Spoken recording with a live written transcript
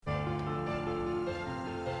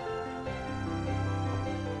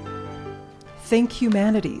Think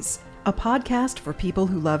Humanities, a podcast for people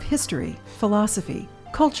who love history, philosophy,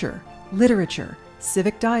 culture, literature,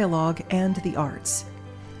 civic dialogue, and the arts.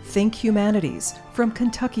 Think Humanities from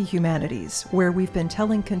Kentucky Humanities, where we've been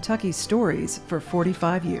telling Kentucky's stories for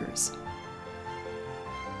 45 years.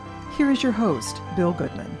 Here is your host, Bill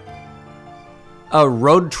Goodman. A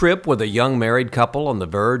road trip with a young married couple on the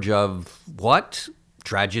verge of what?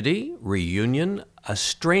 Tragedy, reunion, a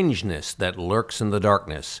strangeness that lurks in the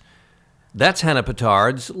darkness. That's Hannah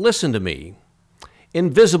Pittard's Listen to Me.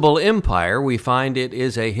 Invisible Empire, we find it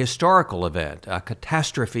is a historical event, a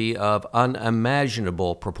catastrophe of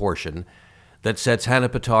unimaginable proportion that sets Hannah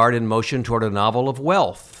Pittard in motion toward a novel of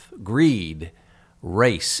wealth, greed,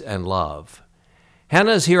 race, and love.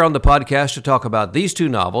 Hannah is here on the podcast to talk about these two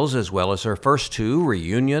novels, as well as her first two,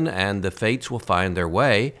 Reunion and The Fates Will Find Their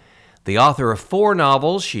Way. The author of 4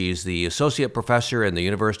 novels, she's the associate professor in the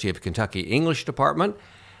University of Kentucky English Department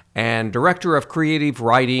and director of creative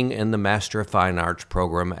writing in the Master of Fine Arts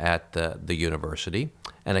program at the university,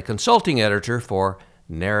 and a consulting editor for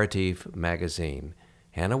Narrative magazine.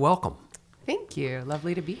 Hannah, welcome. Thank you.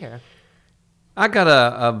 Lovely to be here. I got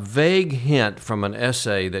a vague hint from an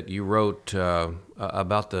essay that you wrote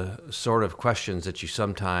about the sort of questions that you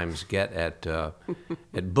sometimes get at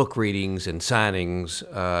book readings and signings.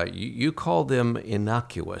 You call them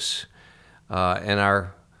innocuous, and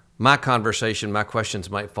my conversation, my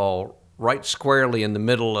questions might fall right squarely in the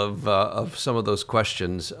middle of some of those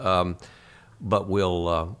questions. But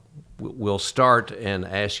we'll start and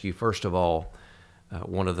ask you first of all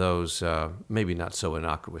one of those maybe not so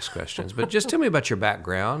innocuous questions. But just tell me about your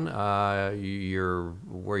background. Where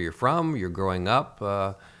you're from, you're growing up.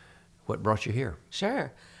 What brought you here?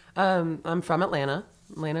 Sure. I'm from Atlanta,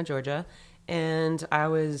 Georgia, and I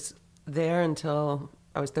was there until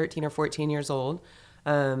I was 13 or 14 years old.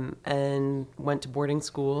 And went to boarding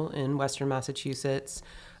school in Western Massachusetts,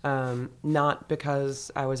 not because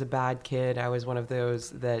I was a bad kid. I was one of those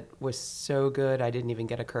that was so good I didn't even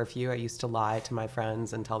get a curfew. I used to lie to my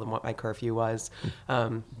friends and tell them what my curfew was.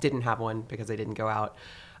 Didn't have one because I didn't go out.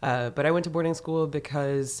 But I went to boarding school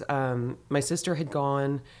because my sister had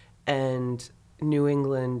gone, and New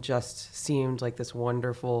England just seemed like this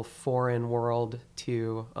wonderful foreign world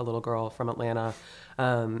to a little girl from Atlanta.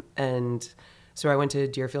 So I went to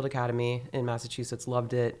Deerfield Academy in Massachusetts,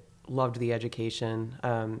 loved it, loved the education,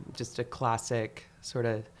 just a classic sort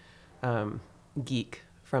of geek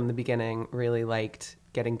from the beginning, really liked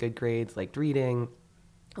getting good grades, liked reading,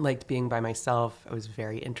 liked being by myself. I was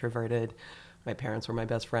very introverted. My parents were my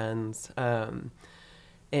best friends.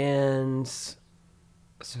 And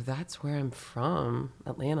so that's where I'm from,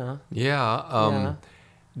 Atlanta. Yeah.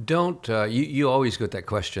 You always get that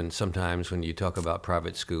question sometimes when you talk about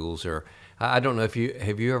private schools, or I don't know if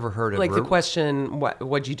have you ever heard of the question,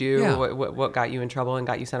 what'd you do? Yeah. What got you in trouble and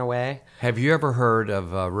got you sent away? Have you ever heard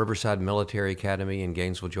of Riverside Military Academy in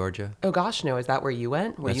Gainesville, Georgia? Oh gosh, no. Is that where you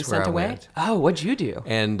went? Were you That's sent where I away? went. Oh, what'd you do?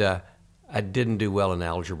 And I didn't do well in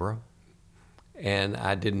algebra, and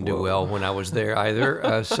I didn't do well when I was there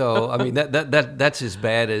either. So I mean that's as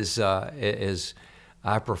bad as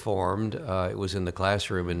I performed. It was in the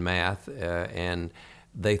classroom in math, and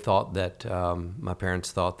they thought that my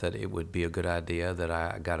parents thought that it would be a good idea that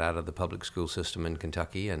I got out of the public school system in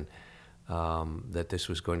Kentucky, and that this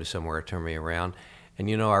was going to somewhere turn me around. And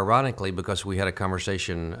ironically, because we had a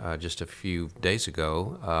conversation just a few days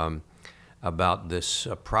ago about this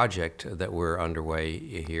project that we're underway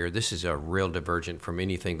here. This is a real divergent from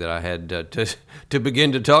anything that I had to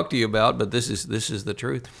begin to talk to you about, but this is the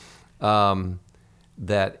truth.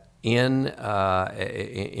 That in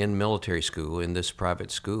military school, in this private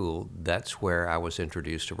school, that's where I was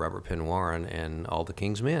introduced to Robert Penn Warren and All the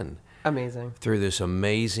King's Men. Amazing. Through this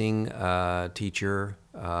amazing teacher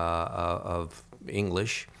of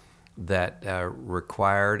English that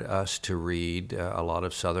required us to read a lot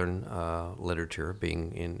of Southern literature,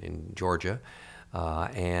 being in Georgia.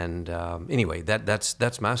 Anyway,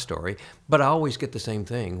 that's my story. But I always get the same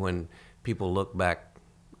thing when people look back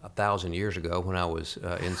 1,000 years ago when I was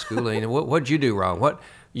in school. What'd you do wrong?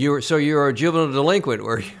 You're a juvenile delinquent,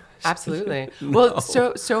 were you? Absolutely. Well,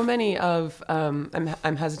 so many of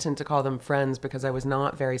I'm hesitant to call them friends because I was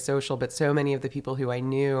not very social, but so many of the people who I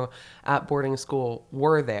knew at boarding school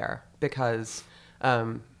were there because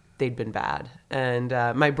they'd been bad. And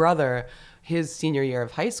my brother, his senior year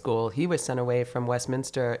of high school, he was sent away from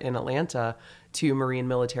Westminster in Atlanta to Marine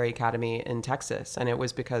Military Academy in Texas, and it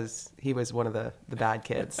was because he was one of the bad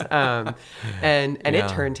kids, and it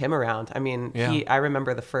turned him around. I mean, I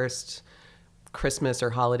remember the first Christmas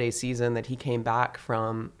or holiday season that he came back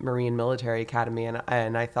from Marine Military Academy,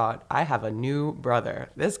 and I thought, I have a new brother.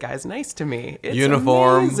 This guy's nice to me. It's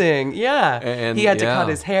uniform, amazing. Yeah, and he had to cut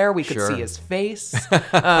his hair. We could sure. see his face.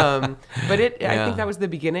 But I Yeah. think that was the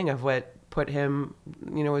beginning of what put him,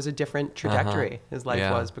 as a different trajectory. His life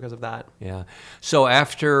Yeah. was because of that. Yeah. So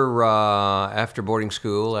after boarding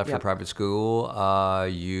school, after Yep. private school,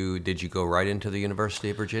 did you go right into the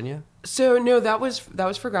University of Virginia? So no, that was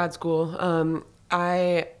for grad school.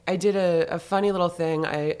 I did a funny little thing.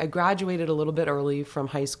 I graduated a little bit early from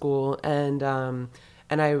high school, and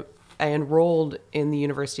I enrolled in the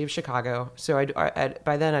University of Chicago. So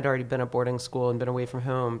by then I'd already been at boarding school and been away from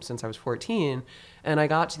home since I was 14. And I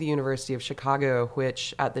got to the University of Chicago,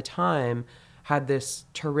 which at the time had this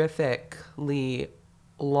terrifically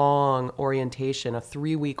long orientation, a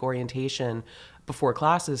 3-week orientation before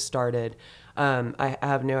classes started. I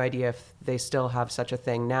have no idea if they still have such a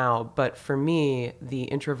thing now, but for me, the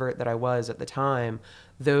introvert that I was at the time,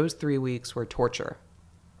 those 3 weeks were torture.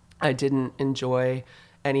 I didn't enjoy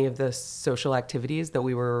any of the social activities that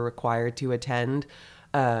we were required to attend.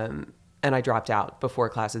 And I dropped out before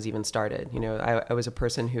classes even started. I was a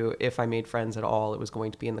person who, if I made friends at all, it was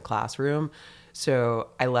going to be in the classroom. So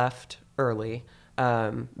I left early.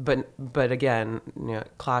 But again,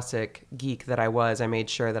 classic geek that I was, I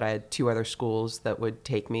made sure that I had 2 other schools that would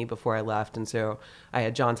take me before I left. And so I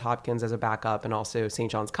had Johns Hopkins as a backup, and also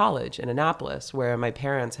St. John's College in Annapolis, where my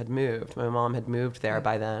parents had moved. My mom had moved there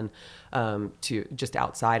by then, to just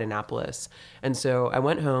outside Annapolis. And so I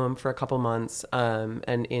went home for a couple months.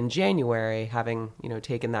 And in January, having,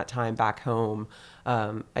 taken that time back home,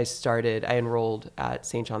 I enrolled at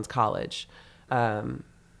St. John's College,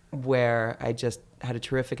 where I just had a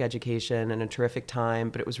terrific education and a terrific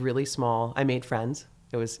time, but it was really small. I made friends.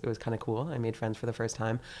 It was kind of cool. I made friends for the first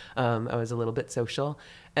time. I was a little bit social.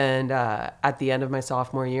 And at the end of my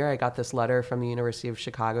sophomore year, I got this letter from the University of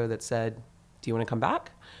Chicago that said, "Do you want to come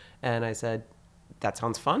back?" And I said, "That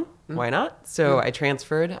sounds fun. Why not?" So I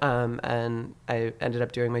transferred, and I ended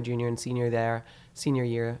up doing my junior and senior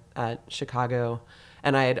year at Chicago.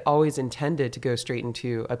 And I had always intended to go straight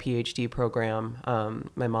into a PhD program.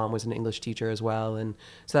 My mom was an English teacher as well. And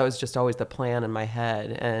so that was just always the plan in my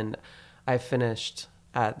head. And I finished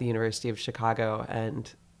at the University of Chicago,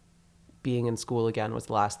 and being in school again was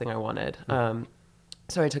the last thing I wanted.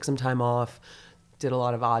 So I took some time off, did a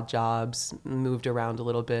lot of odd jobs, moved around a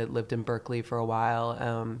little bit, lived in Berkeley for a while,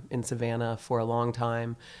 in Savannah for a long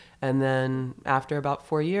time. And then after about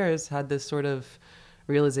 4 years, had this sort of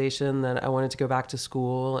realization that I wanted to go back to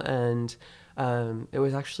school. And it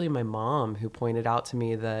was actually my mom who pointed out to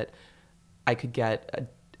me that I could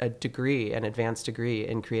get a degree, an advanced degree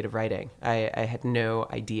in creative writing. I had no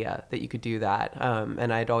idea that you could do that.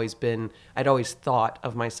 And I'd always thought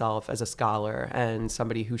of myself as a scholar and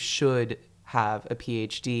somebody who should have a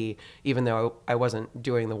PhD, even though I wasn't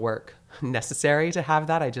doing the work necessary to have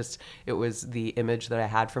that. It was the image that I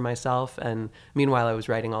had for myself. And meanwhile, I was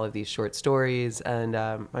writing all of these short stories, and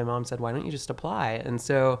my mom said, "Why don't you just apply?" And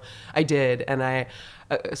so I did. And I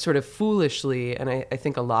sort of foolishly, and I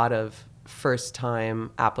think a lot of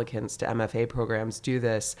first-time applicants to MFA programs do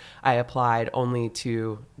this, I applied only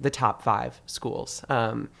to the top 5 schools,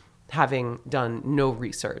 having done no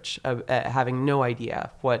research, having no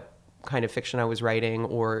idea what kind of fiction I was writing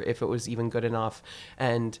or if it was even good enough.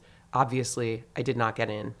 And obviously I did not get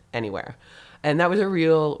in anywhere. And that was a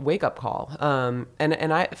real wake-up call.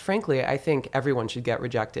 And I frankly, I think everyone should get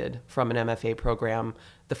rejected from an MFA program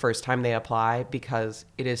the first time they apply, because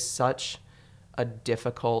it is such a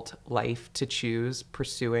difficult life to choose,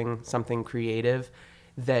 pursuing something creative,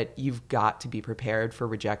 that you've got to be prepared for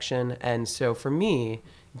rejection. And so for me,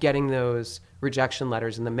 getting those rejection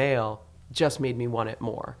letters in the mail just made me want it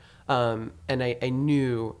more. And I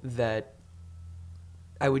knew that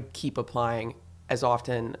I would keep applying as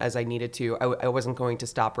often as I needed to. I wasn't going to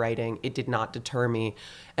stop writing. It did not deter me.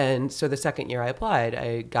 And so the second year I applied,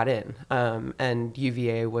 I got in. And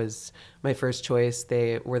UVA was my first choice.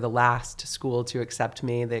 They were the last school to accept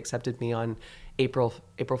me. They accepted me on April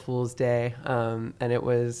Fool's Day. And it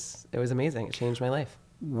was amazing. It changed my life.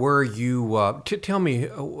 Were you, tell me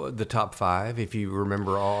the top 5, if you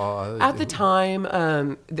remember all. At the time,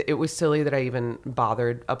 it was silly that I even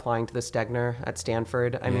bothered applying to the Stegner at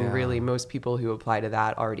Stanford. I mean, really, most people who apply to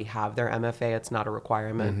that already have their MFA. It's not a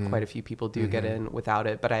requirement. Mm-hmm. Quite a few people do get in without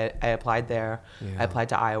it. But I applied there. Yeah. I applied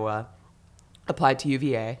to Iowa. Applied to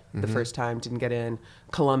UVA the first time, didn't get in.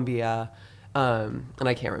 Columbia. And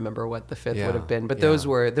I can't remember what the 5th would have been, but those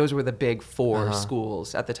were the big 4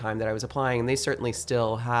 schools at the time that I was applying, and they certainly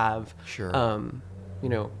still have,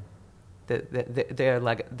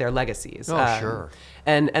 their legacies. Oh, sure.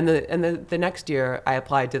 And the next year I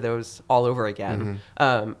applied to those all over again.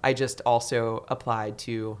 I just also applied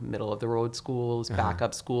to middle of the road schools,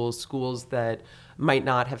 backup schools that might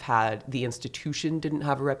not have had, the institution didn't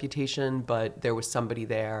have a reputation, but there was somebody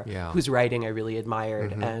there whose writing I really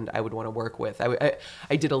admired and I would want to work with.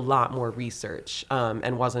 I did a lot more research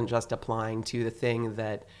and wasn't just applying to the thing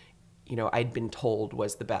that I'd been told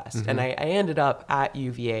was the best. And I ended up at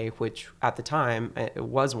UVA, which at the time it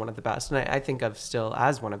was one of the best, and I think of still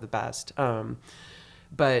as one of the best.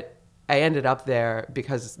 But I ended up there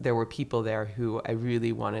because there were people there who I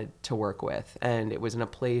really wanted to work with, and it was in a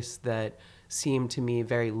place that seemed to me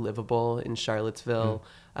very livable in Charlottesville.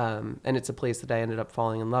 And it's a place that I ended up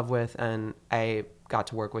falling in love with, and I got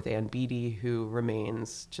to work with Ann Beattie, who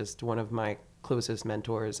remains just one of my closest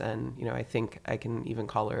mentors, and I think I can even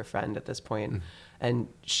call her a friend at this point. And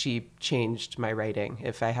she changed my writing.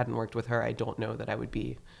 If I hadn't worked with her, I don't know that I would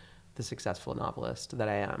be the successful novelist that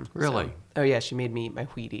I am. Really? So, oh yeah, she made me eat my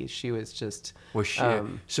Wheaties. She was just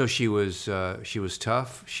so she was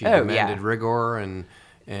tough. She demanded rigor and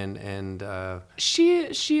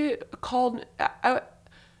she called.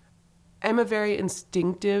 I'm a very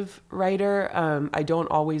instinctive writer. I don't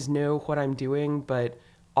always know what I'm doing, but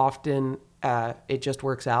often it just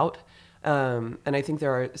works out. And I think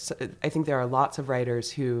there are lots of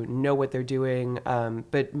writers who know what they're doing,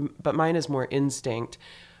 but mine is more instinct.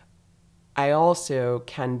 I also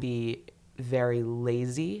can be very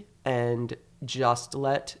lazy and just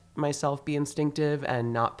let myself be instinctive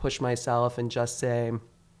and not push myself and just say,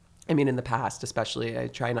 I mean, in the past, especially, I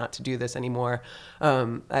try not to do this anymore.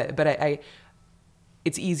 But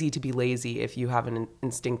it's easy to be lazy if you have an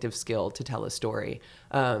instinctive skill to tell a story.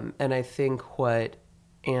 And I think what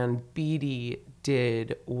Ann Beattie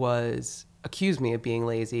did was accuse me of being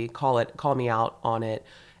lazy, call me out on it.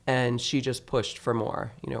 And she just pushed for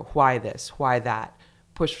more, why this, why that,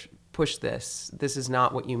 push this. This is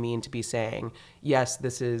not what you mean to be saying. Yes,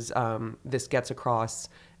 this gets across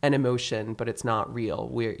an emotion, but it's not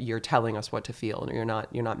real. You're telling us what to feel, and you're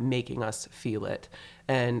not making us feel it.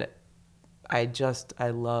 And I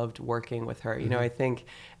loved working with her. I think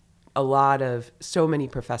so many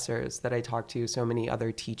professors that I talk to, so many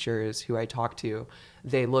other teachers who I talk to,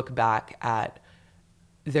 they look back at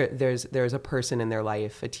there's a person in their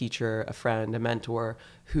life, a teacher, a friend, a mentor,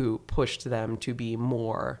 who pushed them to be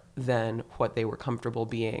more than what they were comfortable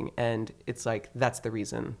being. And it's like, that's the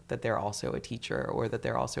reason that they're also a teacher or that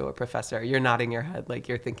they're also a professor. You're nodding your head like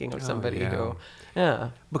you're thinking of somebody who.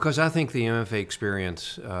 Because I think the MFA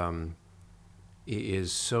experience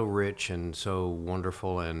is so rich and so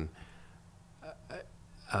wonderful. And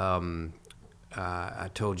I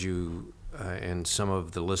told you, and some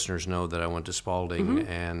of the listeners know that I went to Spalding,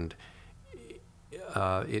 and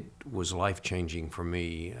it was life-changing for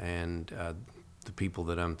me. And the people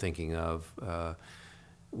that I'm thinking of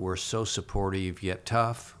were so supportive yet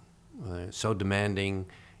tough, so demanding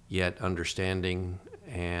yet understanding.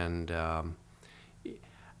 And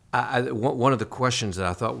one of the questions that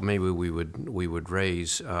I thought maybe we would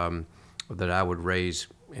raise, that I would raise,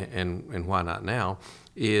 and why not now,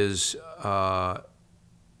 is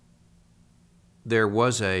there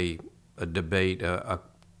was a debate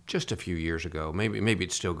just a few years ago. Maybe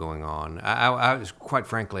it's still going on. I was, quite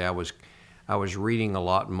frankly, I was reading a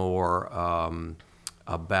lot more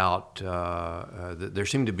about. There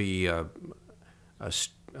seemed to be a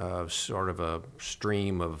sort of a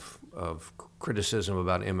stream of criticism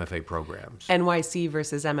about MFA programs. NYC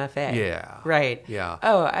versus MFA. Yeah. Right. Yeah.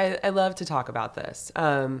 Oh, I love to talk about this.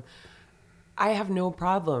 I have no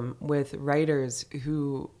problem with writers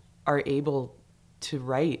who are able to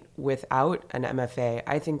write without an MFA.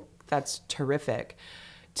 I think that's terrific.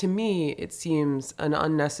 To me, it seems an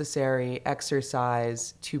unnecessary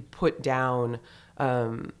exercise to put down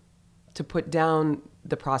the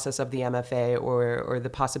process of the MFA or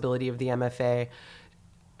the possibility of the MFA,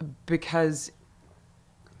 because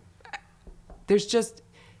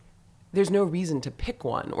there's no reason to pick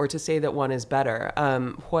one or to say that one is better.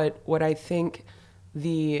 What I think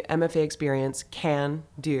the MFA experience can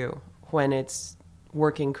do when it's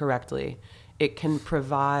working correctly, it can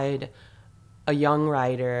provide a young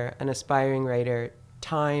writer, an aspiring writer,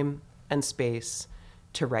 time and space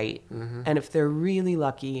to write. And if they're really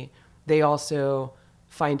lucky, they also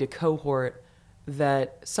find a cohort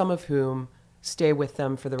that some of whom stay with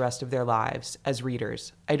them for the rest of their lives as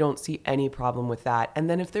readers. I don't see any problem with that. And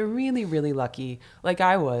then if they're really, really lucky, like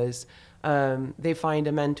I was, they find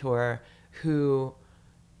a mentor who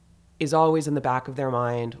is always in the back of their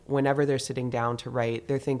mind whenever they're sitting down to write.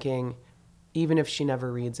 They're thinking, even if she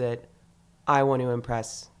never reads it, I want to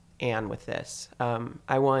impress Anne with this.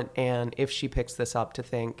 I want Anne, if she picks this up, to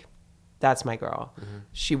think, that's my girl.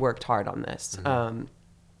 She worked hard on this.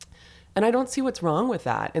 And I don't see what's wrong with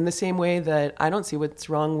that, in the same way that I don't see what's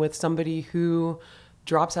wrong with somebody who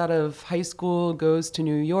drops out of high school, goes to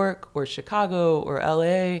New York or Chicago or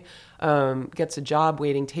LA, gets a job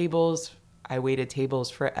waiting tables. I waited tables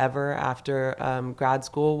forever after grad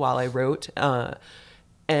school while I wrote,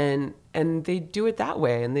 and they do it that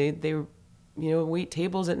way, and they wait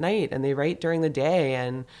tables at night, and they write during the day,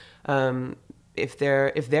 and if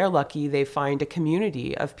they're lucky, they find a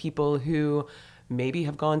community of people who maybe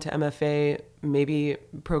have gone to MFA, maybe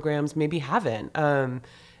programs, maybe haven't,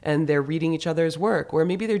 and they're reading each other's work, or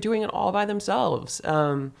maybe they're doing it all by themselves.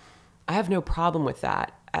 I have no problem with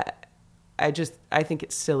that. I think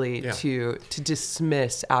it's silly to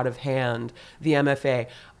dismiss out of hand the MFA.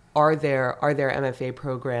 Are there MFA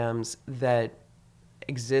programs that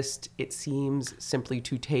exist, it seems, simply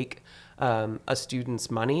to take a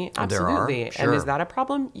student's money? Absolutely. There are, sure. And is that a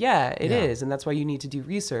problem? Yeah, it is, and that's why you need to do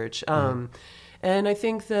research. And I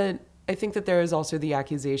think that there is also the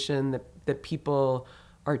accusation that people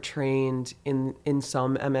are trained in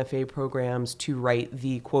some MFA programs to write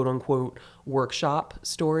the quote unquote workshop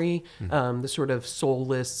story, the sort of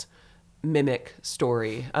soulless mimic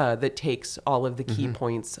story that takes all of the key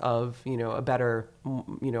points of a better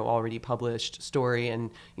already published story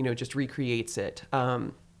and just recreates it.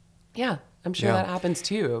 I'm sure that happens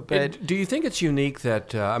too. But do you think it's unique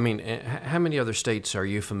that how many other states are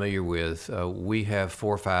you familiar with? We have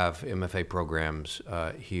 4 or 5 MFA programs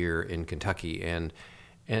here in Kentucky, and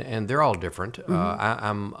they're all different.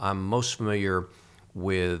 I'm most familiar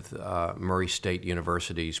with Murray State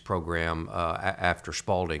University's program after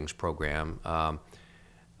Spalding's program,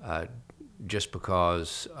 just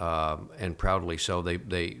because, and proudly so,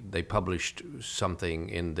 they published something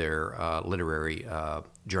in their literary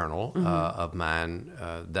journal of mine.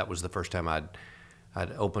 That was the first time I'd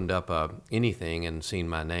opened up anything and seen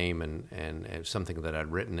my name and something that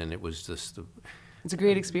I'd written, and it was just it's a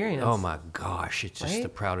great experience. Oh my gosh, it's just right? the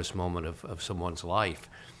proudest moment of someone's life.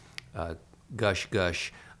 Gush.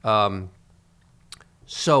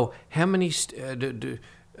 So how many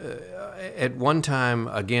at one time,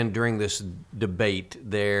 again, during this debate,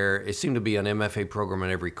 it seemed to be an MFA program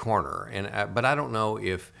in every corner, but I don't know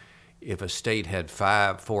if a state had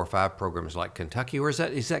 4 or 5 programs like Kentucky, or is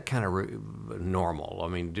that kind of normal? I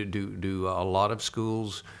mean, do a lot of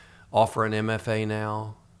schools offer an MFA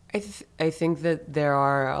now? I think that there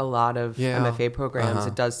are a lot of MFA programs.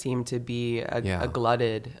 It does seem to be a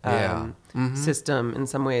glutted system in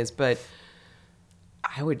some ways, but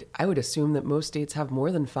I would assume that most states have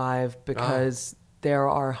more than 5 because there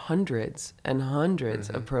are hundreds and hundreds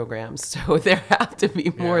of programs. So there have to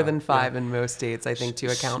be more than 5 in most states, I think, to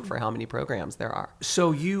account for how many programs there are.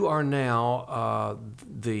 So you are now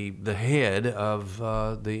the head of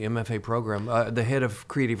the MFA program, the head of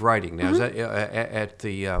creative writing now. Is that at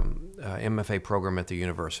the MFA program at the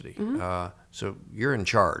university? So you're in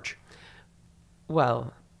charge.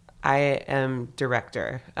 Well, I am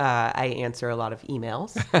director. I answer a lot of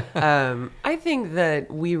emails. I think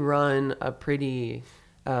that we run a pretty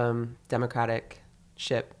democratic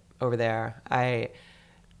ship over there.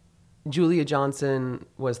 Julia Johnson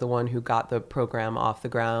was the one who got the program off the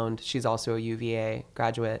ground. She's also a UVA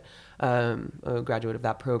graduate, a graduate of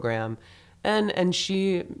that program. And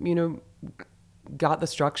she, got the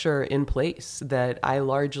structure in place that I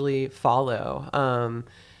largely follow.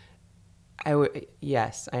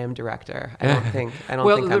 Yes, I am director. I don't think I'm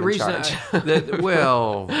in charge.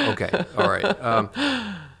 Okay, all right.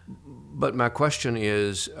 But my question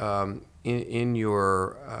is, in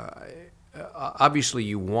your obviously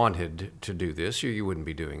you wanted to do this, or you wouldn't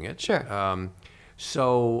be doing it. Sure.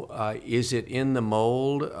 So is it in the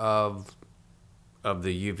mold of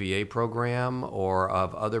the UVA program or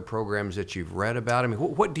of other programs that you've read about? I mean,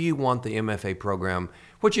 what do you want the MFA program,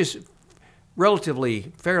 which is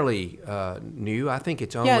relatively fairly new? I think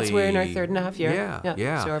it's only... Yeah, we're in our 3.5 year.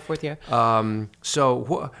 Yeah. So our 4th year.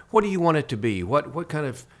 So what do you want it to be? What kind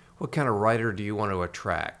of writer do you want to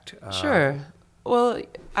attract? Sure. Well,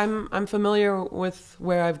 I'm familiar with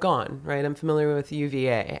where I've gone, right? I'm familiar with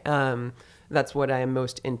UVA. That's what I am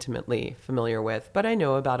most intimately familiar with. But I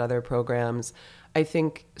know about other programs. I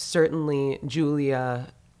think certainly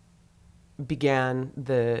Julia began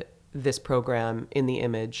this program in the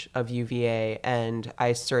image of UVA, and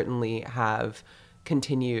I certainly have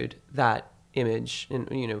continued that image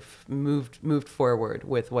and moved forward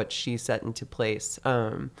with what she set into place.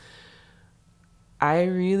 But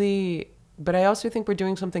I also think we're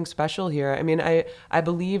doing something special here. I mean, I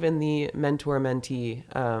believe in the mentor-mentee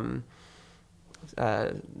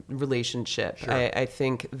relationship. Sure. I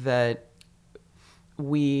think that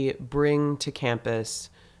we bring to campus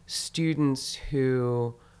students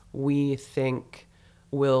who we think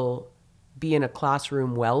will be in a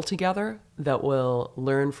classroom well together, that will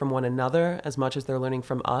learn from one another as much as they're learning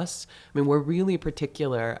from us. I mean, we're really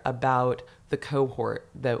particular about the cohort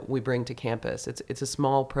that we bring to campus. It's a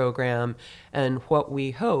small program, and what we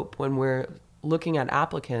hope when we're looking at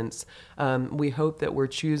applicants, we hope that we're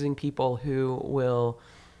choosing people who will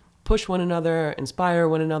push one another, inspire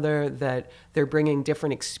one another, that they're bringing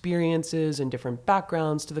different experiences and different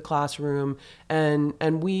backgrounds to the classroom.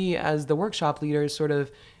 And we, as the workshop leaders, sort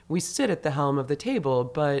of, we sit at the helm of the table,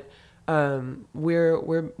 but we're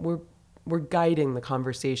guiding the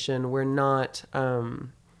conversation. We're not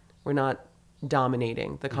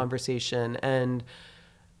dominating the conversation. And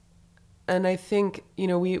I think,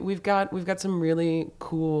 we've got some really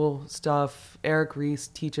cool stuff. Eric Reese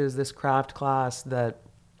teaches this craft class that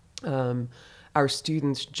our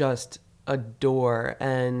students just adore,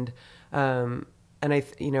 and I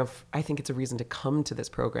think it's a reason to come to this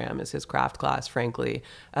program, is his craft class, frankly.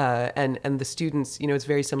 And the students, it's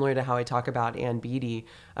very similar to how I talk about Ann Beattie.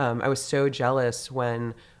 I was so jealous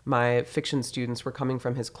when my fiction students were coming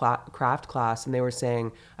from his craft class, and they were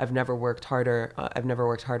saying, I've never worked harder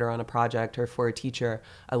on a project or for a teacher.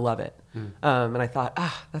 I love it. And I thought,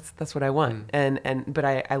 that's what I want. But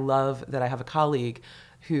I love that I have a colleague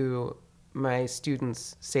who my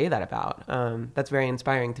students say that about. That's very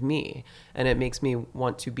inspiring to me, and it makes me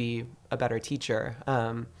want to be a better teacher.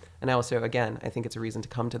 And I also, again, I think it's a reason to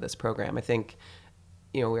come to this program. I think,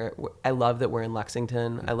 I love that we're in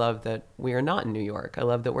Lexington. I love that we are not in New York. I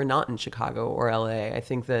love that we're not in Chicago or LA. I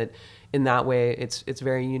think that in that way, it's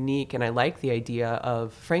very unique, and I like the idea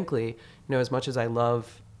of, frankly, as much as I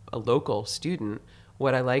love a local student,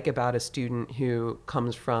 what I like about a student who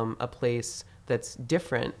comes from a place that's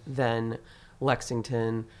different than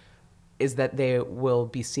Lexington is that they will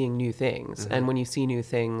be seeing new things. And when you see new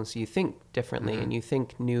things, you think differently and you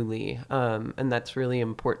think newly. And that's really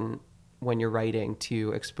important when you're writing,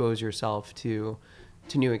 to expose yourself to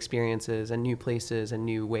new experiences and new places and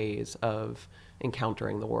new ways of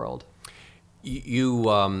encountering the world. You,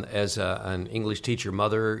 as an English teacher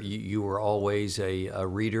mother, you were always a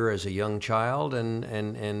reader as a young child.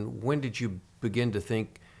 And when did you begin to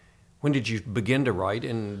think, when did you begin to write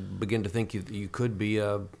and begin to think you could be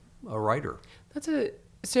a writer?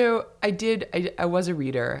 So I was a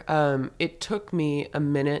reader. It took me a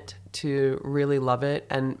minute to really love it,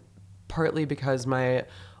 and partly because my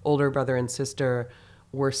older brother and sister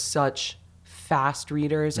were such fast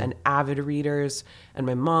readers and avid readers, and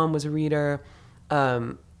my mom was a reader,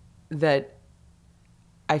 that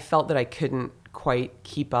I felt that I couldn't quite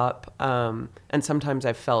keep up. And sometimes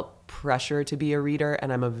I felt pressure to be a reader,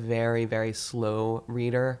 and I'm a very, very slow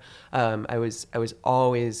reader. I was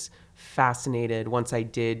always fascinated once I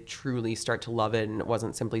did truly start to love it, and it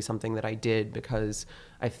wasn't simply something that I did because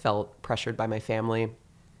I felt pressured by my family.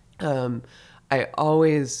 I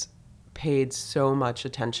always paid so much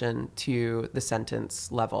attention to the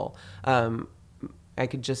sentence level. I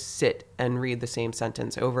could just sit and read the same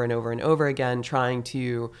sentence over and over and over again, trying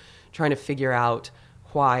to figure out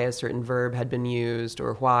why a certain verb had been used,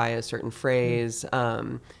 or why a certain phrase,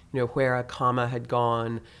 where a comma had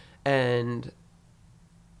gone. And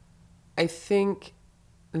I think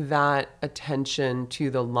that attention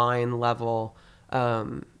to the line level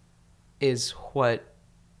is what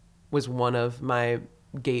was one of my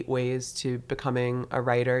gateways to becoming a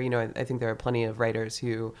writer. I think there are plenty of writers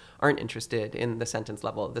who aren't interested in the sentence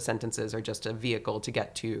level. The sentences are just a vehicle to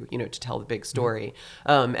get to, to tell the big story.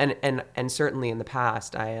 And certainly in the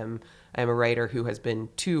past, I am a writer who has been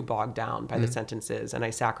too bogged down by the sentences, and I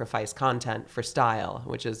sacrifice content for style,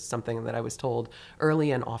 which is something that I was told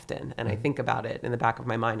early and often. And I think about it in the back of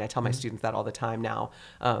my mind. I tell my students that all the time now.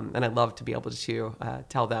 And I love to be able to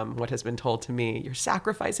tell them what has been told to me. You're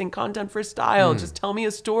sacrificing content for style. Just tell me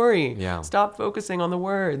a story. Yeah. Stop focusing on the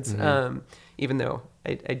words. Even though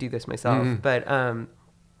I do this myself. But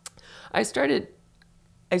I started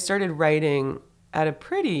writing at a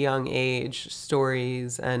pretty young age,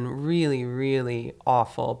 stories and really, really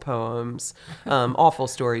awful poems. Awful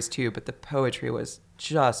stories too, but the poetry was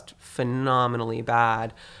just phenomenally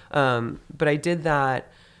bad. But I did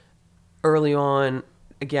that early on,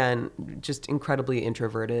 again, just incredibly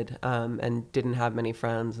introverted, and didn't have many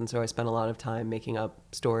friends. And so I spent a lot of time making up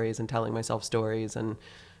stories and telling myself stories and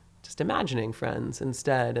just imagining friends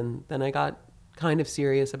instead. And then I got kind of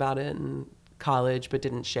serious about it in college, but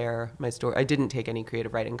didn't share my story. I didn't take any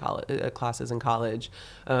creative writing classes in college.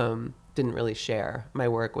 Didn't really share my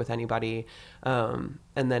work with anybody. And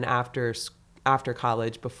then after after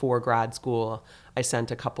college, before grad school, I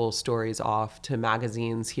sent a couple stories off to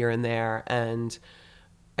magazines here and there, and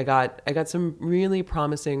I got some really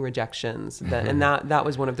promising rejections. And that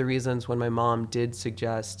was one of the reasons when my mom did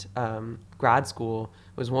suggest grad school,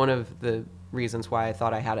 was one of the reasons why I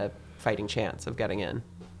thought I had a fighting chance of getting in.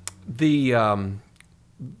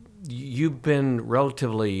 You've been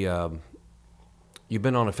relatively you've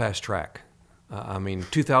been on a fast track.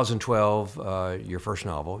 2012, your first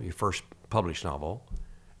novel, your first published novel.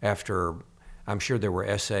 After, I'm sure there were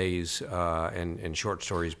essays and short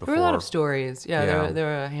stories before. There were a lot of stories. Yeah. There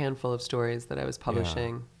were a handful of stories that I was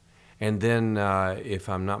publishing. Yeah. And then, if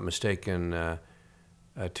I'm not mistaken,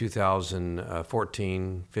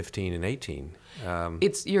 2014, 15, and 18.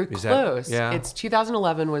 You're close. Yeah. It's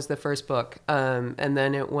 2011 was the first book, and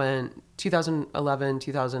then it went 2011,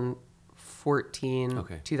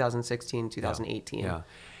 2014, 2016, 2018. Yeah.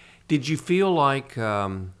 Did you feel like?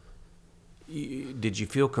 Did you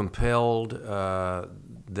feel compelled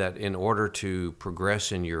that in order to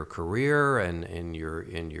progress in your career and in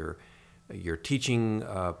your teaching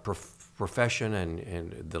profession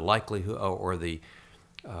and the likelihood or the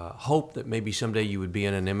hope that maybe someday you would be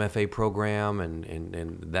in an MFA program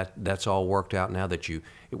and that's all worked out now that it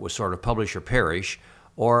was sort of publish or perish,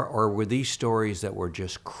 or were these stories that were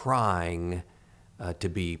just crying to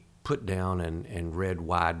be put down and read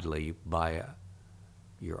widely by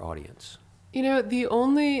your audience? You know, the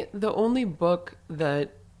only book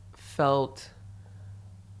that felt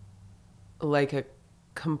like a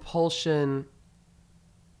compulsion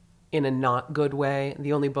in a not good way,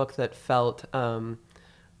 the only book that felt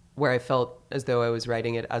where I felt as though I was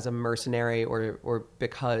writing it as a mercenary or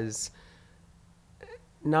because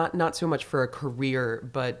not so much for a career,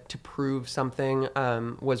 but to prove something,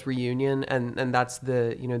 was Reunion, and that's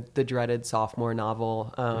the dreaded sophomore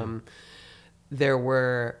novel. There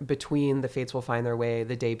were, between The Fates Will Find Their Way,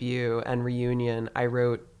 the debut, and Reunion, I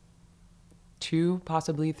wrote 2,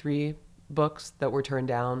 possibly 3 books that were turned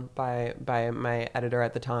down by my editor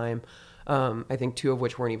at the time. I think 2 of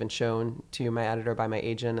which weren't even shown to my editor by my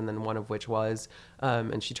agent, and then 1 of which was,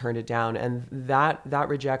 and she turned it down. And that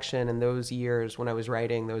rejection in those years when I was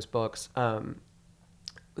writing those books,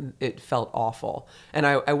 it felt awful. And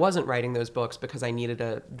I wasn't writing those books because I needed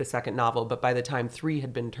the second novel, but by the time 3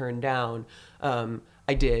 had been turned down,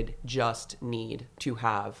 I did just need to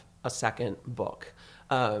have a second book.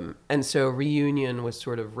 And so Reunion was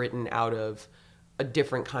sort of written out of a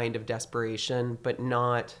different kind of desperation, but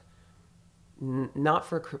not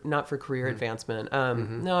for career advancement.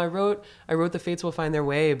 No, I wrote The Fates Will Find Their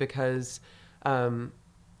Way because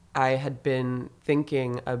I had been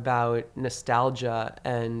thinking about nostalgia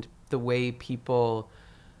and the way people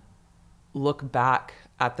look back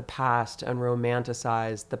at the past and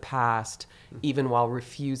romanticize the past, even while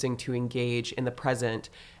refusing to engage in the present.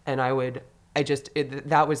 And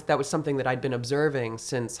that was something that I'd been observing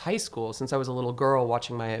since high school, since I was a little girl,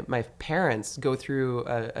 watching my parents go through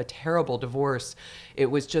a terrible divorce. It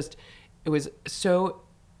was so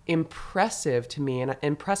impressive to me, and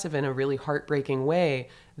impressive in a really heartbreaking way,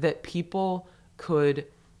 that people could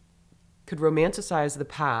romanticize the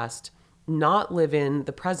past, not live in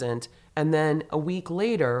the present, and then a week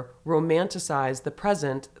later romanticize the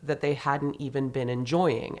present that they hadn't even been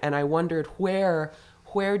enjoying. And I wondered, where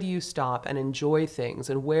do you stop and enjoy things,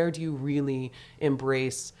 and where do you really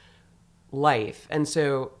embrace life? And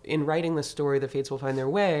so in writing the story, The Fates Will Find Their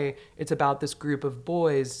Way, it's about this group of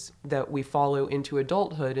boys that we follow into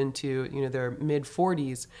adulthood, into their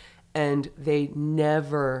mid-40s, and they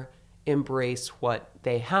never embrace what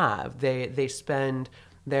they have. They spend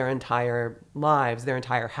their entire lives, their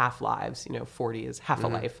entire half-lives, 40 is half a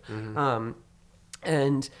life.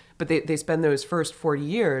 But they spend those first 40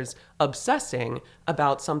 years obsessing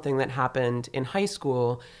about something that happened in high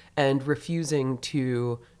school and refusing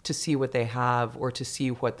to see what they have, or to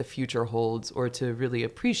see what the future holds, or to really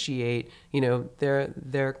appreciate,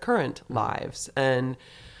 their current lives. And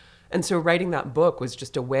so writing that book was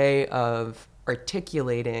just a way of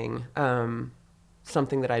articulating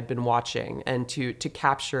something that I'd been watching, and to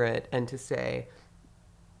capture it and to say,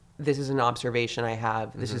 this is an observation I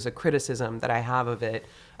have. This is a criticism that I have of it.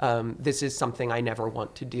 This is something I never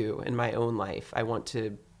want to do in my own life. I want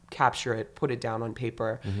to capture it, put it down on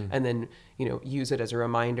paper, and then use it as a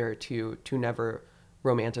reminder to never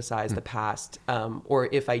romanticize the past, or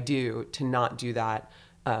if I do, to not do that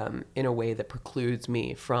in a way that precludes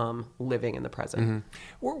me from living in the present.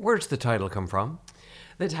 Where's the title come from?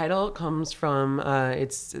 The title comes from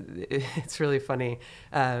it's really funny.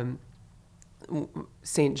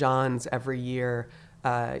 St. John's every year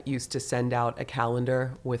used to send out a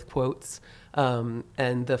calendar with quotes.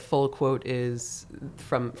 And the full quote is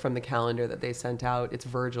from the calendar that they sent out. It's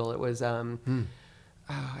Virgil. It was, now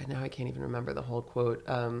I can't even remember the whole quote.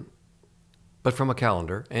 But from a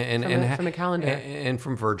calendar, From a calendar, and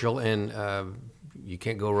from Virgil, and you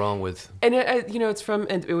can't go wrong with. And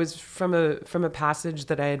it was from a passage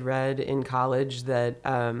that I had read in college that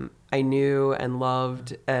I knew and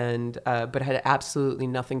loved, and but had absolutely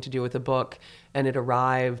nothing to do with the book. And it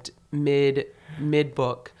arrived mid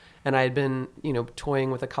book, and I had been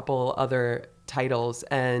toying with a couple other titles,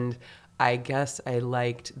 and I guess I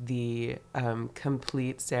liked the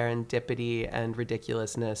complete serendipity and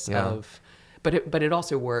ridiculousness of. But it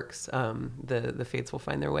also works. The Fates Will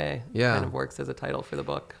Find Their Way kind of works as a title for the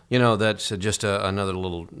book. That's just another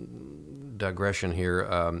little digression here.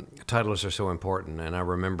 Titles are so important, and I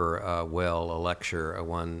remember a lecture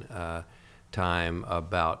one time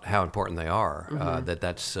about how important they are.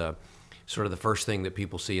 That's sort of the first thing that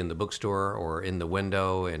people see in the bookstore or in the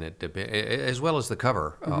window, and as well as the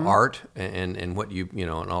cover art and what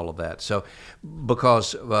and all of that. So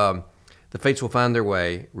because. The Fates Will Find Their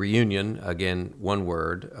Way, Reunion, again, one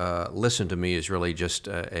word. Listen to Me is really just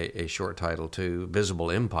a short title too. Visible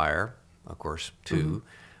Empire, of course, two.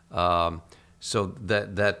 So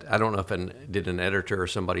that I don't know if did an editor or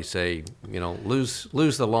somebody say, lose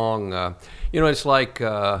the long, it's like,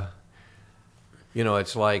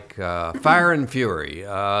 Fire and Fury,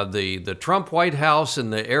 the Trump White House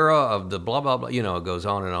in the era of the blah, blah, blah, it goes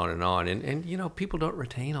on and on and on. And people don't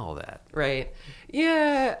retain all that. Right.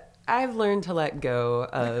 Yeah. I've learned to let go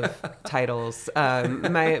of titles.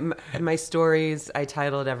 My stories, I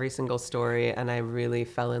titled every single story, and I really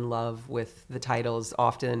fell in love with the titles.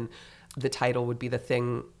 Often the title would be the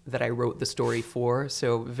thing that I wrote the story for.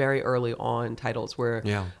 So very early on, titles were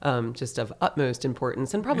just of utmost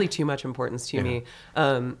importance, and probably too much importance to me.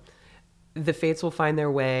 The Fates Will Find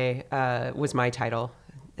Their Way was my title.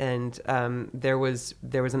 And there was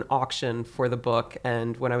an auction for the book,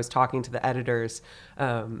 and when I was talking to the editors,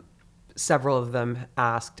 several of them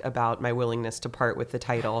asked about my willingness to part with the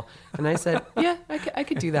title, and I said, "Yeah, I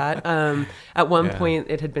could do that." At one point,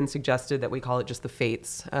 it had been suggested that we call it just the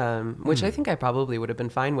Fates, which I think I probably would have been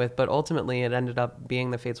fine with, but ultimately, it ended up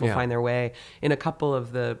being the Fates Will Find Their Way. In a couple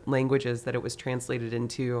of the languages that it was translated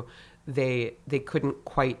into, they couldn't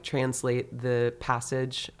quite translate the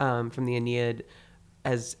passage from the Aeneid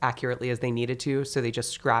as accurately as they needed to, so they just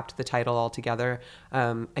scrapped the title altogether.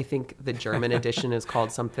 I think the German edition is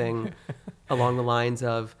called something along the lines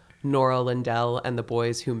of Nora Lindell and the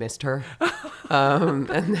Boys Who Missed Her. And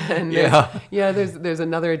then there's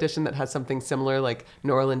another edition that has something similar, like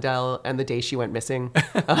Nora Lindell and the Day She Went Missing.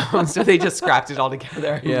 So they just scrapped it all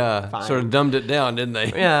together. Yeah, fine. Sort of dumbed it down, didn't they?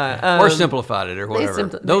 Yeah. Or simplified it or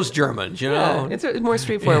whatever. Those Germans, it's more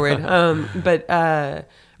straightforward. But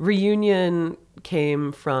Reunion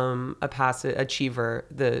came from a Cheever,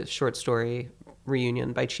 the short story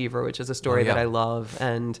Reunion by Cheever, which is a story that I love,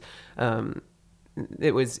 and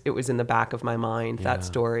it was in the back of my mind, that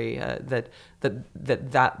story,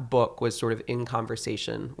 that book was sort of in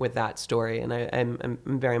conversation with that story, and I'm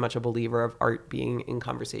very much a believer of art being in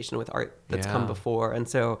conversation with art that's come before, and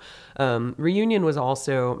so Reunion was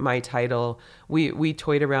also my title. We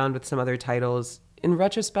toyed around with some other titles. In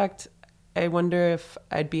retrospect, I wonder if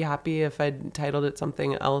I'd be happy if I'd titled it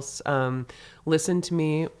something else. Listen to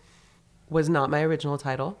Me was not my original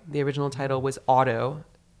title. The original title was Auto,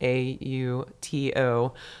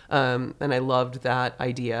 AUTO, and I loved that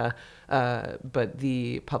idea. But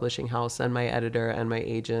the publishing house and my editor and my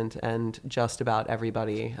agent and just about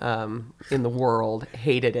everybody in the world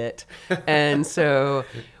hated it. And so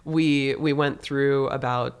we went through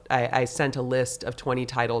I sent a list of 20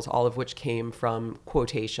 titles, all of which came from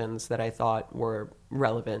quotations that I thought were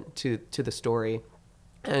relevant to the story.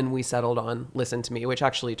 And we settled on Listen to Me, which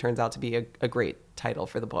actually turns out to be a great title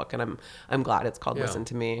for the book. And I'm glad it's called Listen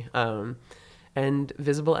to Me. And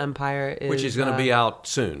Visible Empire which is going to be out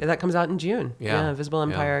soon. That comes out in June. Yeah, Visible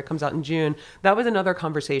Empire comes out in June. That was another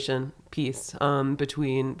conversation piece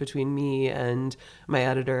between me and my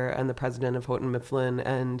editor and the president of Houghton Mifflin.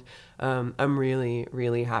 And I'm really,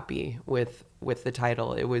 really happy with the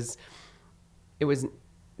title. There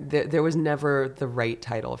was never the right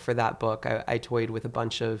title for that book. I toyed with a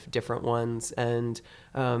bunch of different ones, and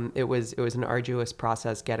it was an arduous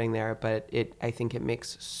process getting there. But I think it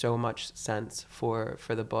makes so much sense for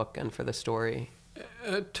the book and for the story.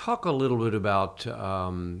 Talk a little bit about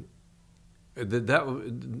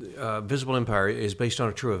Visible Empire is based on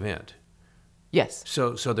a true event. Yes.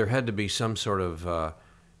 So there had to be some sort of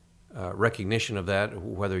recognition of that,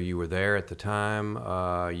 whether you were there at the time,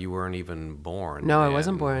 you weren't even born. No, I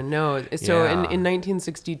wasn't born. No. So Yeah. in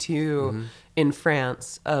 1962, in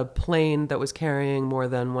France, a plane that was carrying more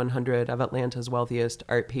than 100 of Atlanta's wealthiest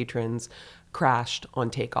art patrons crashed on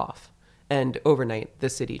takeoff. And overnight, the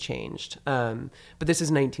city changed. But this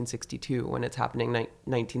is 1962 when it's happening,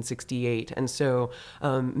 1968. And so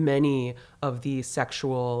many of the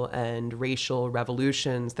sexual and racial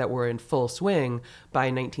revolutions that were in full swing by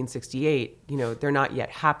 1968, they're not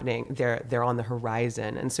yet happening. They're on the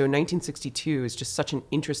horizon. And so 1962 is just such an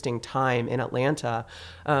interesting time in Atlanta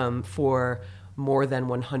for more than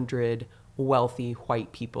 100 wealthy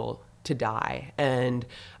white people to die. And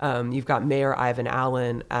you've got Mayor Ivan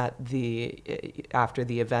Allen after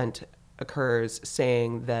the event occurs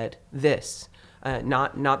saying that this,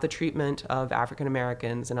 not the treatment of African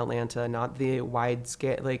Americans in Atlanta, not the wide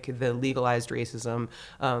scale, like the legalized racism,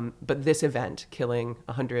 but this event killing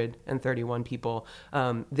 131 people,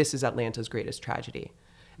 this is Atlanta's greatest tragedy.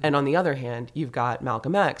 And on the other hand, you've got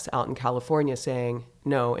Malcolm X out in California saying,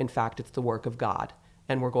 no, in fact, it's the work of God,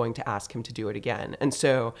 and we're going to ask him to do it again. And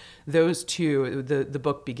so those two, the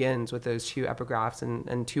book begins with those two epigraphs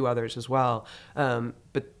and two others as well.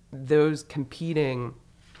 But those competing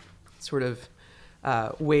sort of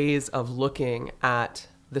ways of looking at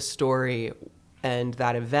the story and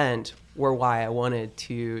that event were why I wanted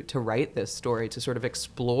to write this story, to sort of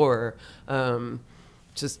explore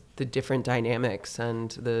just the different dynamics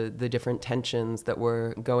and the different tensions that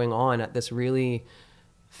were going on at this really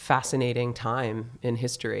fascinating time in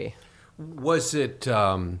history. Was it,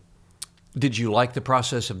 did you like the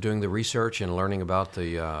process of doing the research and learning about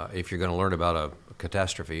if you're going to learn about a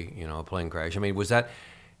catastrophe, a plane crash? I mean,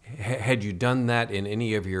 had you done that in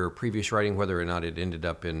any of your previous writing, whether or not it ended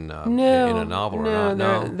up in a novel or not?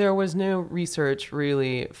 No, there was no research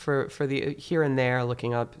really for the here and there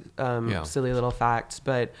looking up silly little facts,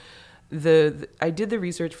 but I did the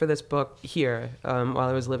research for this book here while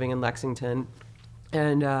I was living in Lexington.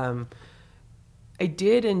 And I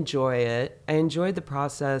did enjoy it. I enjoyed the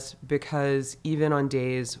process because even on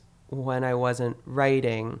days when I wasn't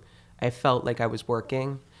writing, I felt like I was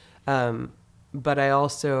working. But I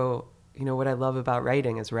also, what I love about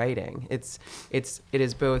writing is writing. It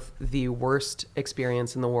is both the worst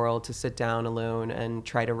experience in the world to sit down alone and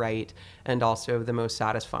try to write, and also the most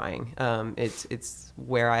satisfying. It's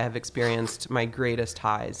where I have experienced my greatest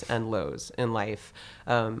highs and lows in life.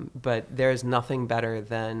 But there's nothing better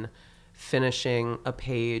than finishing a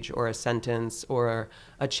page or a sentence or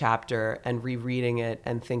a chapter and rereading it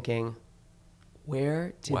and thinking,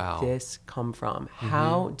 where did this come from?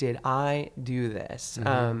 How did I do this?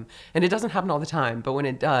 And it doesn't happen all the time, but when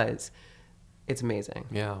it does, it's amazing.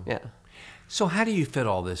 Yeah. So how do you fit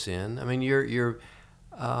all this in? I mean, you're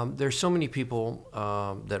there's so many people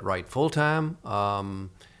that write full time.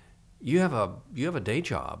 You have a day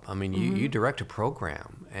job. I mean, you direct a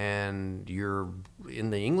program, and you're in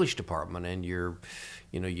the English department, and you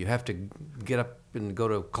have to get up and go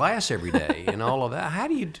to class every day and all of that. How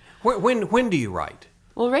do you? When do you write?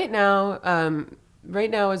 Well, right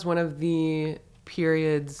now is one of the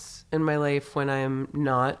periods in my life when I am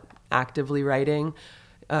not actively writing.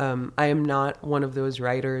 I am not one of those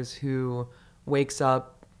writers who wakes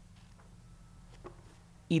up,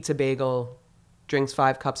 eats a bagel, drinks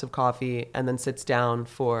 5 cups of coffee, and then sits down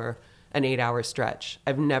for an 8-hour stretch.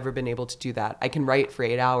 I've never been able to do that. I can write for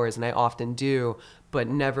 8 hours, and I often do, but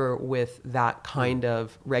never with that kind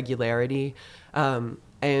of regularity. I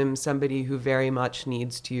am somebody who very much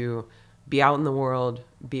needs to be out in the world,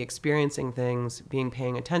 be experiencing things,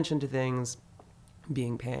 paying attention to things,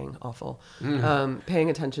 paying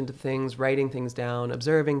attention to things, writing things down,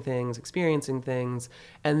 observing things, experiencing things,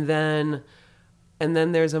 and then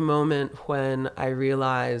there's a moment when I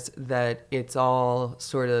realize that it's all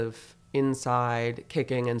sort of inside,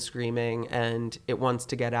 kicking and screaming, and it wants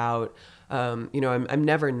to get out. I'm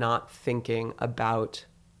never not thinking about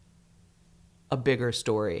a bigger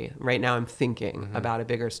story. Right now I'm thinking about a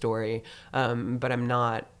bigger story, but I'm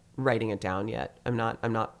not writing it down yet. I'm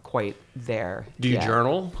not quite there. Do you yet.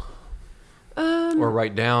 journal? Or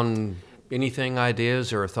write down anything,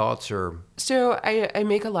 ideas or thoughts or? So I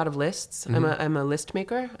make a lot of lists. I'm a list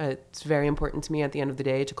maker. It's very important to me at the end of the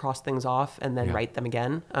day to cross things off and then write them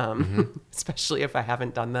again, especially if I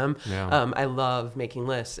haven't done them. I love making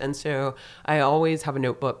lists. And so I always have a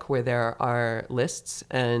notebook where there are lists,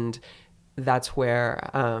 and that's where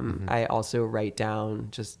I also write down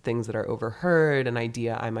just things that are overheard, an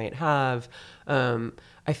idea I might have.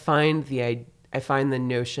 I find the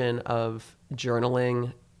notion of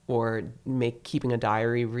journaling or make keeping a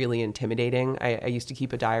diary really intimidating. I used to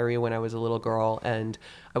keep a diary when I was a little girl, and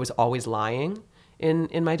I was always lying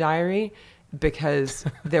in my diary because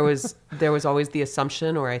there was always the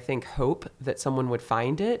assumption, or I think hope, that someone would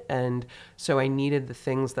find it. And so I needed the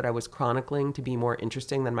things that I was chronicling to be more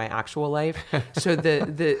interesting than my actual life. So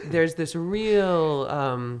there's this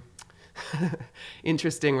real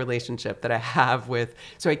interesting relationship that I have with,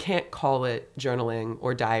 so I can't call it journaling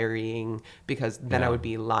or diarying because then I would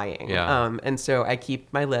be lying. And so I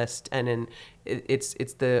keep my list, and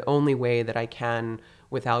it's the only way that I can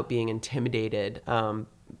without being intimidated.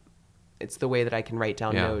 It's the way that I can write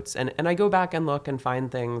down notes, and I go back and look and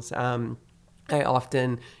find things. I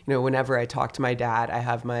often, whenever I talk to my dad, I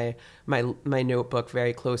have my notebook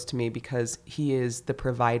very close to me because he is the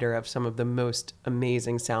provider of some of the most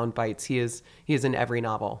amazing sound bites. He is in every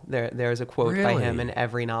novel. There's a quote by him in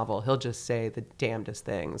every novel. He'll just say the damnedest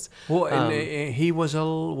things. Well, and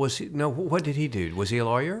what did he do? Was he a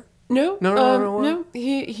lawyer? No.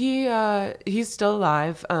 He's still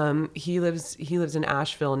alive. He lives in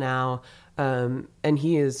Asheville now, and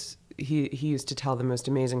he used to tell the most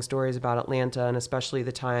amazing stories about Atlanta, and especially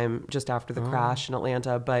the time just after the crash in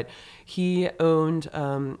Atlanta. But he owned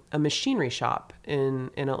a machinery shop in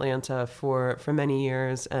Atlanta for many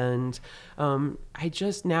years, and I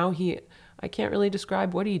can't really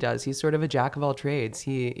describe what he does. He's sort of a jack of all trades.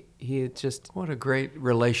 He just, what a great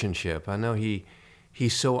relationship. I know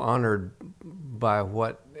he's so honored by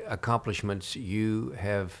what accomplishments you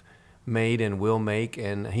have made and will make,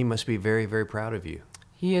 and he must be very, very proud of you.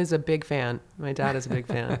 He is a big fan. My dad is a big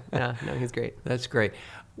fan. Yeah, no, he's great. That's great.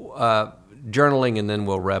 Journaling, and then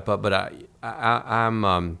we'll wrap up. But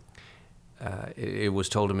it was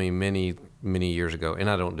told to me many, many years ago, and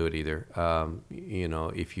I don't do it either.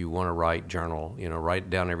 If you want to write, journal.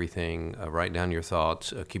 Write down everything. Write down your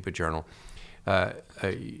thoughts. Keep a journal. Our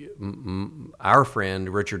friend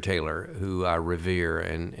Richard Taylor, who I revere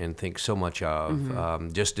and think so much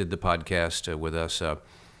of, just did the podcast with us a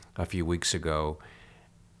few weeks ago.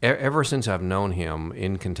 Ever since I've known him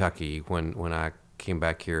in Kentucky, when I came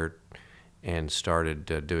back here and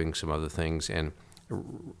started doing some other things and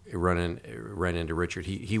ran into Richard,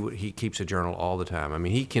 he keeps a journal all the time. I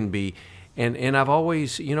mean, he can be, and I've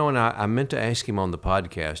always, and I meant to ask him on the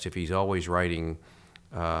podcast if he's always writing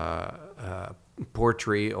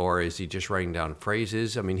poetry, or is he just writing down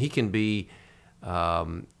phrases? I mean, he can be.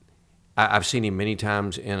 I've seen him many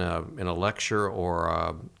times in a lecture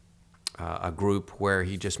or a group where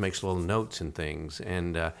he just makes little notes and things,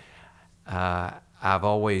 and I've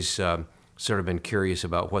always sort of been curious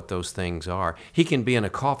about what those things are. He can be in a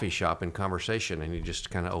coffee shop in conversation, and he just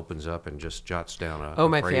kind of opens up and just jots down a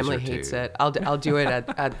my phrase family or two. hates it. I'll do it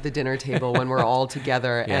at the dinner table when we're all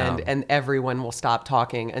together, and everyone will stop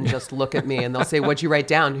talking and just look at me, and they'll say, "What'd you write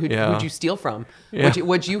down? Who'd you steal from?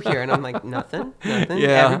 What'd you hear?" And I'm like, "Nothing.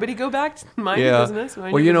 Everybody go back to mind your business."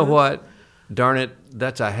 Well, you know what? Darn it,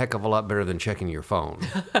 that's a heck of a lot better than checking your phone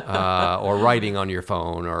or writing on your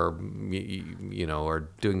phone, or or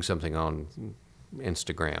doing something on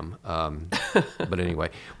Instagram. But anyway,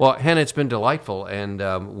 well, Hannah, it's been delightful,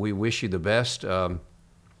 and we wish you the best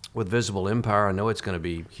with Visible Empire. I know it's going to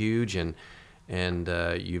be huge, and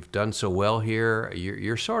you've done so well here.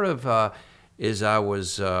 You're sort of, as I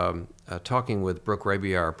was talking with Brooke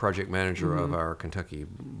Raby, our project manager of our Kentucky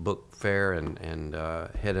Book Fair and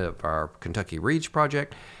head of our Kentucky Reads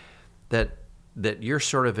project, that you're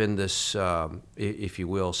sort of in this, if you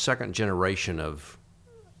will, second generation of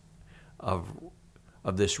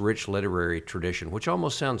this rich literary tradition, which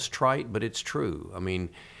almost sounds trite, but it's true. I mean,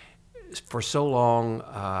 for so long,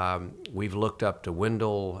 we've looked up to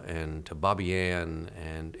Wendell and to Bobby Ann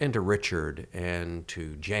and to Richard and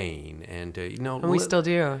to Jane and to and we still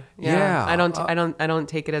do. Yeah. I don't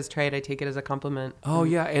take it as trite. I take it as a compliment. Oh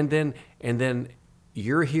yeah, and then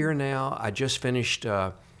you're here now. I just finished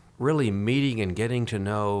really meeting and getting to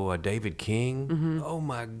know David King. Oh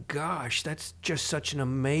my gosh, that's just such an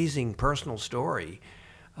amazing personal story,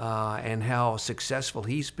 and how successful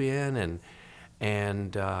he's been,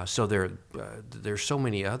 and so there's so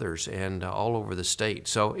many others, and all over the state.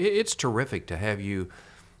 So it's terrific to have you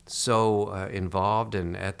so involved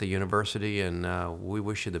and at the university, and we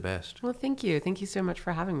wish you the best. Well, thank you. Thank you so much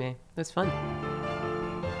for having me. It was fun.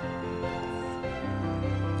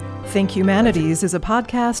 Think Humanities is a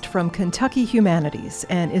podcast from Kentucky Humanities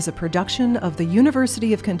and is a production of the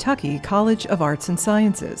University of Kentucky College of Arts and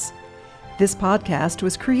Sciences. This podcast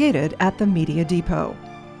was created at the Media Depot.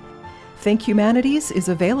 Think Humanities is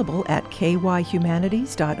available at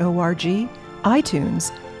kyhumanities.org,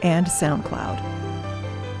 iTunes, and SoundCloud.